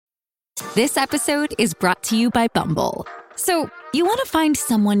This episode is brought to you by Bumble. So, you want to find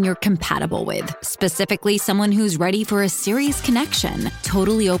someone you're compatible with, specifically someone who's ready for a serious connection,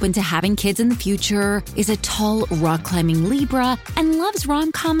 totally open to having kids in the future, is a tall, rock-climbing Libra, and loves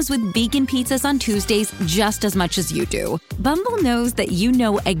rom-coms with vegan pizzas on Tuesdays just as much as you do. Bumble knows that you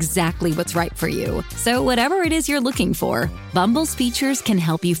know exactly what's right for you. So whatever it is you're looking for, Bumble's features can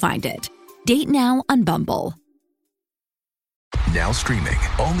help you find it. Date now on Bumble. Now streaming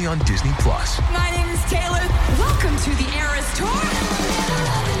only on Disney+. My name is Taylor. Welcome to the Eras Tour.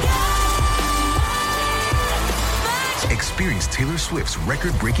 Experience Taylor Swift's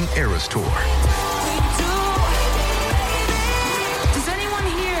record-breaking Eras Tour. Does anyone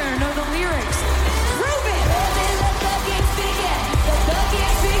here know the lyrics? Prove it!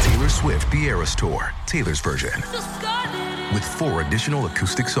 Taylor Swift The Eras Tour, Taylor's version. With 4 additional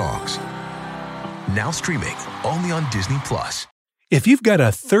acoustic songs. Now streaming only on Disney+. If you've got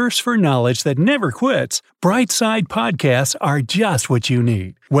a thirst for knowledge that never quits, Brightside Podcasts are just what you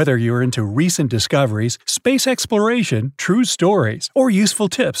need. Whether you're into recent discoveries, space exploration, true stories, or useful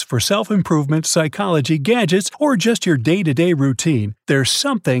tips for self-improvement, psychology, gadgets, or just your day-to-day routine, there's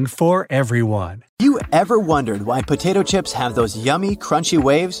something for everyone. You ever wondered why potato chips have those yummy, crunchy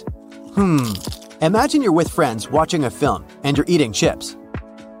waves? Imagine you're with friends watching a film and you're eating chips.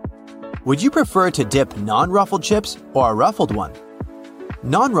 Would you prefer to dip non-ruffled chips or a ruffled one?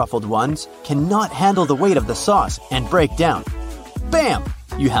 Non-ruffled ones cannot handle the weight of the sauce and break down. Bam!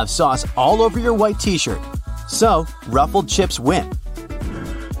 You have sauce all over your white t-shirt. So, ruffled chips win.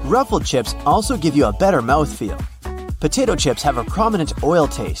 Ruffled chips also give you a better mouthfeel. Potato chips have a prominent oil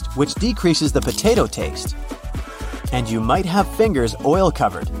taste, which decreases the potato taste. And you might have fingers oil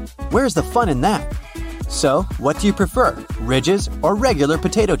covered. Where's the fun in that? So, what do you prefer, Ridges or regular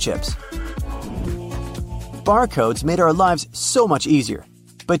potato chips? Barcodes made our lives so much easier.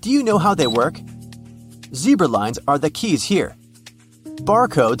 But do you know how they work? Zebra lines are the keys here.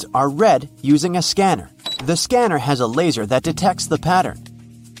 Barcodes are read using a scanner. The scanner has a laser that detects the pattern.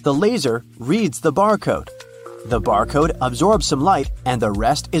 The laser reads the barcode. The barcode absorbs some light and the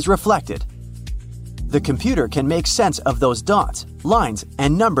rest is reflected. The computer can make sense of those dots, lines,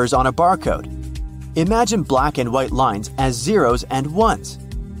 and numbers on a barcode. Imagine black and white lines as zeros and ones.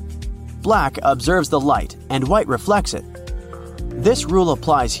 Black observes the light and white reflects it. This rule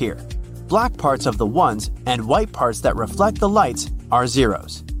applies here. Black parts of the ones and white parts that reflect the lights are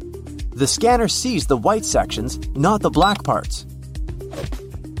zeros. The scanner sees the white sections, not the black parts.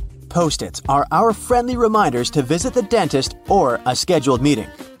 Post-its are our friendly reminders to visit the dentist or a scheduled meeting.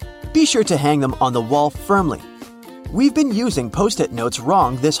 Be sure to hang them on the wall firmly. We've been using Post-it notes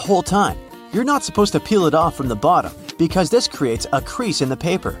wrong this whole time. You're not supposed to peel it off from the bottom because this creates a crease in the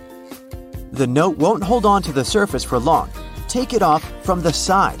paper. The note won't hold on to the surface for long. Take it off from the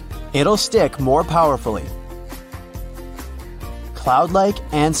side. It'll stick more powerfully. Cloud-like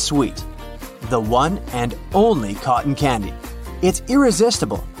and sweet. The one and only cotton candy. It's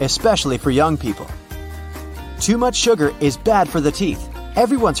irresistible, especially for young people. Too much sugar is bad for the teeth.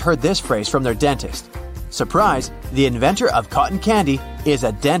 Everyone's heard this phrase from their dentist. Surprise, the inventor of cotton candy is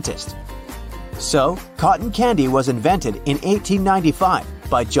a dentist. So, cotton candy was invented in 1895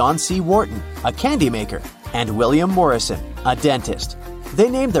 by John C. Wharton, a candy maker, and William Morrison, a dentist. They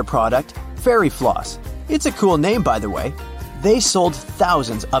named their product Fairy Floss. It's a cool name, by the way. They sold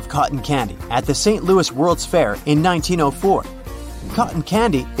thousands of cotton candy at the St. Louis World's Fair in 1904. Cotton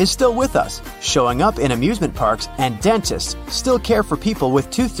candy is still with us, showing up in amusement parks, and dentists still care for people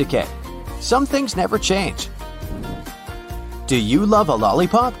with tooth decay. Some things never change. Do you love a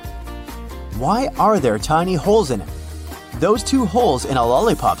lollipop? Why are there tiny holes in it? Those 2 holes in a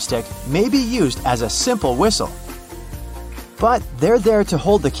lollipop stick may be used as a simple whistle. But they're there to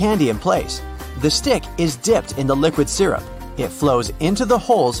hold the candy in place. The stick is dipped in the liquid syrup. It flows into the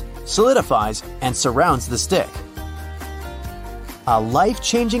holes, solidifies, and surrounds the stick. A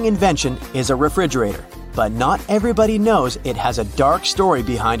life-changing invention is a refrigerator, but not everybody knows it has a dark story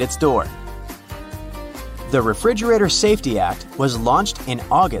behind its door. The Refrigerator Safety Act was launched in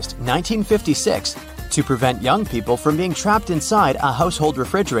August 1956 to prevent young people from being trapped inside a household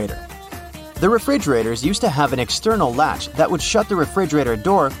refrigerator. The refrigerators used to have an external latch that would shut the refrigerator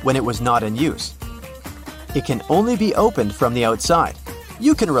door when it was not in use. It can only be opened from the outside.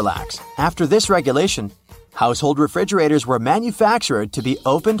 You can relax. After this regulation, household refrigerators were manufactured to be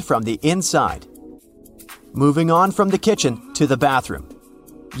opened from the inside. Moving on from the kitchen to the bathroom.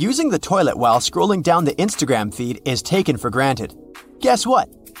 Using the toilet while scrolling down the Instagram feed is taken for granted. Guess what?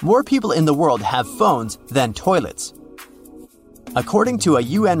 More people in the world have phones than toilets. According to a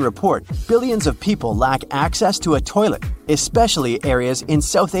UN report, billions of people lack access to a toilet, especially areas in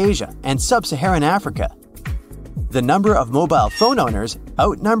South Asia and Sub-Saharan Africa. The number of mobile phone owners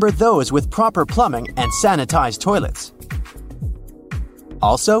outnumber those with proper plumbing and sanitized toilets.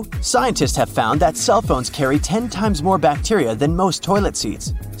 Also, scientists have found that cell phones carry 10 times more bacteria than most toilet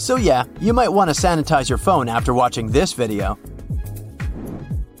seats. So yeah, you might want to sanitize your phone after watching this video.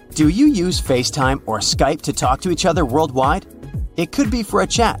 Do you use FaceTime or Skype to talk to each other worldwide? It could be for a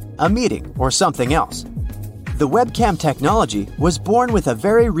chat, a meeting, or something else. The webcam technology was born with a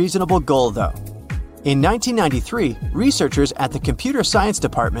very reasonable goal though. In 1993, researchers at the Computer Science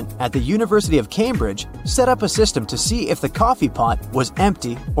Department at the University of Cambridge set up a system to see if the coffee pot was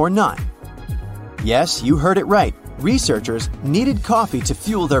empty or not. Yes, you heard it right. Researchers needed coffee to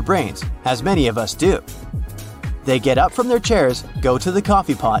fuel their brains, as many of us do. They get up from their chairs, go to the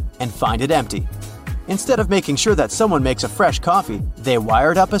coffee pot, and find it empty. Instead of making sure that someone makes a fresh coffee, they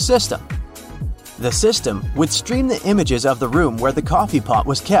wired up a system. The system would stream the images of the room where the coffee pot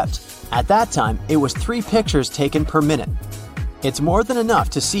was kept. At that time, it was 3 pictures taken per minute. It's more than enough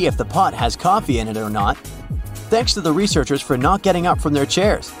to see if the pot has coffee in it or not. Thanks to the researchers for not getting up from their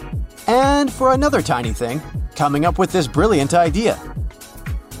chairs. And for another tiny thing, coming up with this brilliant idea.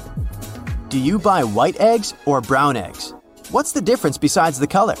 Do you buy white eggs or brown eggs? What's the difference besides the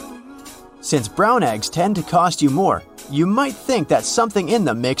color? Since brown eggs tend to cost you more, you might think that something in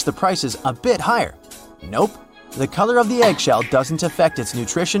them makes the prices a bit higher. Nope. The color of the eggshell doesn't affect its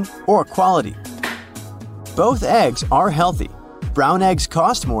nutrition or quality. Both eggs are healthy. Brown eggs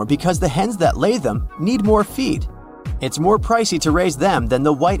cost more because the hens that lay them need more feed. It's more pricey to raise them than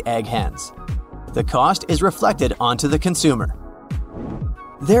the white egg hens. The cost is reflected onto the consumer.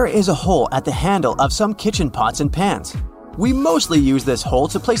 There is a hole at the handle of some kitchen pots and pans. We mostly use this hole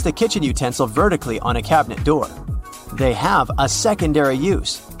to place the kitchen utensil vertically on a cabinet door. They have a secondary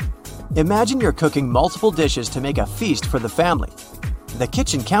use. Imagine you're cooking multiple dishes to make a feast for the family. The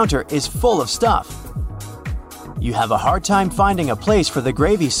kitchen counter is full of stuff. You have a hard time finding a place for the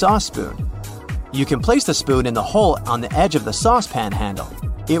gravy sauce spoon. You can place the spoon in the hole on the edge of the saucepan handle.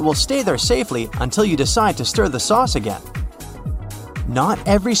 It will stay there safely until you decide to stir the sauce again. Not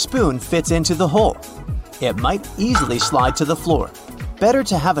every spoon fits into the hole. It might easily slide to the floor. Better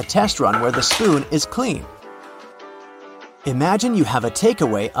to have a test run where the spoon is clean. Imagine you have a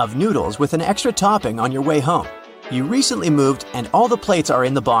takeaway of noodles with an extra topping on your way home. You recently moved and all the plates are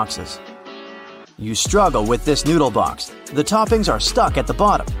in the boxes. You struggle with this noodle box. The toppings are stuck at the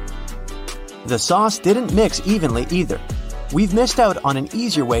bottom. The sauce didn't mix evenly either. We've missed out on an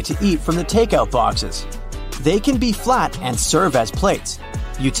easier way to eat from the takeout boxes. They can be flat and serve as plates.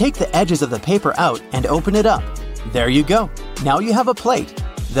 You take the edges of the paper out and open it up. There you go. Now you have a plate.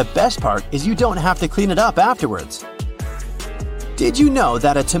 The best part is you don't have to clean it up afterwards. Did you know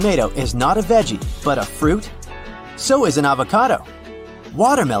that a tomato is not a veggie, but a fruit? So is an avocado.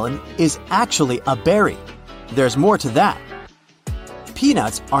 Watermelon is actually a berry. There's more to that.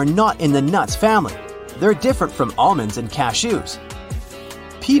 Peanuts are not in the nuts family. They're different from almonds and cashews.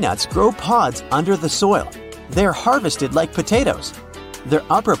 Peanuts grow pods under the soil. They're harvested like potatoes. Their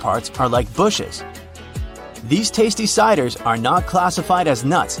upper parts are like bushes. These tasty ciders are not classified as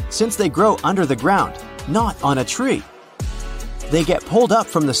nuts since they grow under the ground, not on a tree. They get pulled up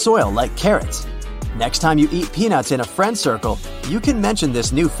from the soil like carrots. Next time you eat peanuts in a friend circle, you can mention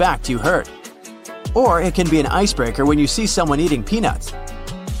this new fact you heard. Or it can be an icebreaker when you see someone eating peanuts.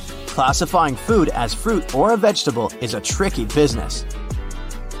 Classifying food as fruit or a vegetable is a tricky business.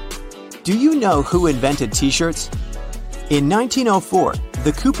 Do you know who invented t-shirts? In 1904,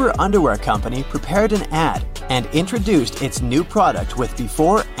 the Cooper Underwear Company prepared an ad and introduced its new product with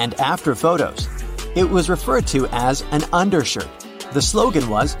before and after photos. It was referred to as an undershirt. The slogan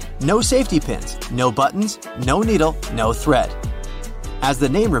was, "No safety pins, no buttons, no needle, no thread." As the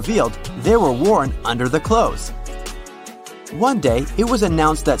name revealed, they were worn under the clothes. One day, it was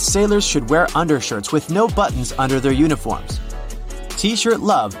announced that sailors should wear undershirts with no buttons under their uniforms. T-shirt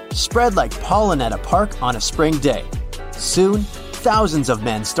love spread like pollen at a park on a spring day. Soon, thousands of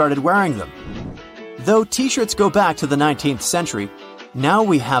men started wearing them. Though t-shirts go back to the 19th century, now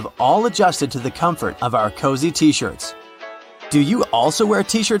we have all adjusted to the comfort of our cozy t-shirts. Do you also wear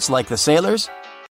t-shirts like the sailors?